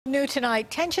New tonight,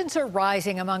 tensions are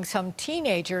rising among some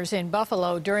teenagers in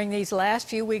Buffalo during these last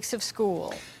few weeks of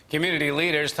school. Community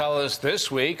leaders tell us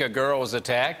this week a girl was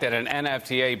attacked at an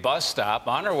NFTA bus stop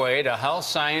on her way to Health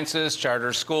Sciences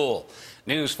Charter School.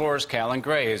 News 4's Callan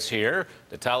Gray is here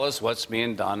to tell us what's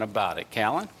being done about it.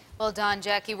 Callan? Well, Don,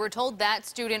 Jackie, we're told that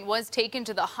student was taken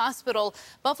to the hospital.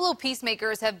 Buffalo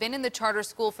Peacemakers have been in the charter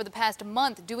school for the past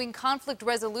month doing conflict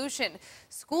resolution.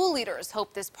 School leaders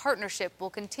hope this partnership will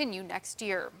continue next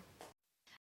year.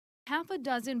 Half a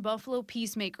dozen Buffalo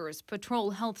Peacemakers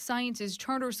patrol Health Sciences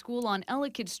Charter School on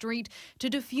Ellicott Street to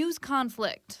diffuse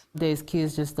conflict. These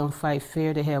kids just don't fight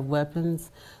fair. They have weapons,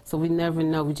 so we never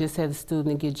know. We just had a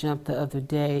student get jumped the other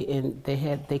day, and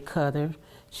they cut her.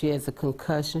 She has a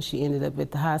concussion. She ended up at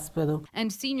the hospital.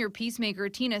 And senior peacemaker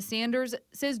Tina Sanders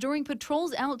says during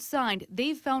patrols outside,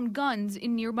 they've found guns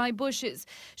in nearby bushes.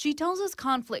 She tells us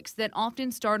conflicts that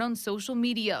often start on social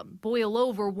media boil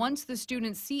over once the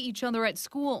students see each other at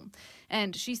school.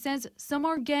 And she says some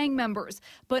are gang members,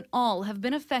 but all have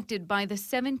been affected by the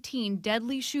 17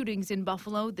 deadly shootings in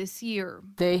Buffalo this year.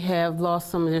 They have lost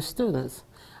some of their students.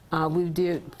 We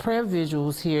did prayer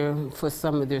vigils here for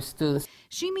some of their students.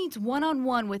 She meets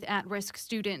one-on-one with at-risk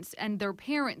students and their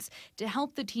parents to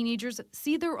help the teenagers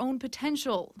see their own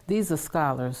potential. These are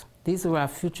scholars. These are our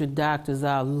future doctors,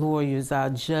 our lawyers, our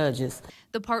judges.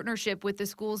 The partnership with the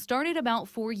school started about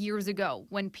 4 years ago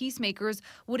when Peacemakers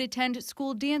would attend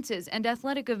school dances and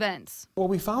athletic events. What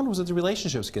we found was that the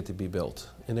relationships get to be built,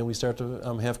 and then we start to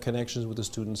have connections with the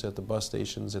students at the bus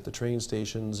stations, at the train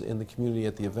stations, in the community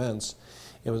at the events.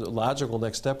 It was a logical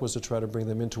next step was to try to bring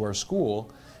them into our school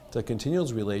to continue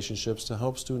those relationships to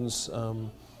help students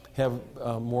have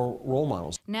more role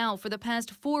models. Now, for the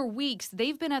past 4 weeks,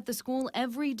 they've been at the school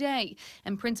every day,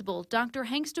 and Principal Dr.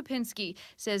 Hank Stupinski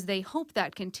says they hope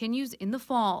that continues in the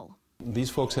fall. These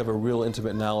folks have a real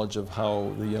intimate knowledge of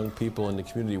how the young people in the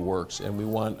community works, and we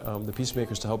want the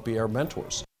Peacemakers to help be our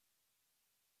mentors.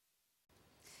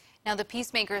 Now, the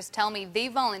Peacemakers tell me they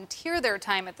volunteer their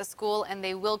time at the school and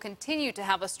they will continue to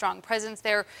have a strong presence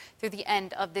there through the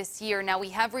end of this year. Now, we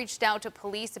have reached out to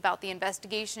police about the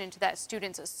investigation into that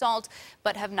student's assault,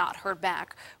 but have not heard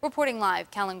back. Reporting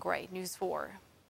live, Callan Gray, News 4.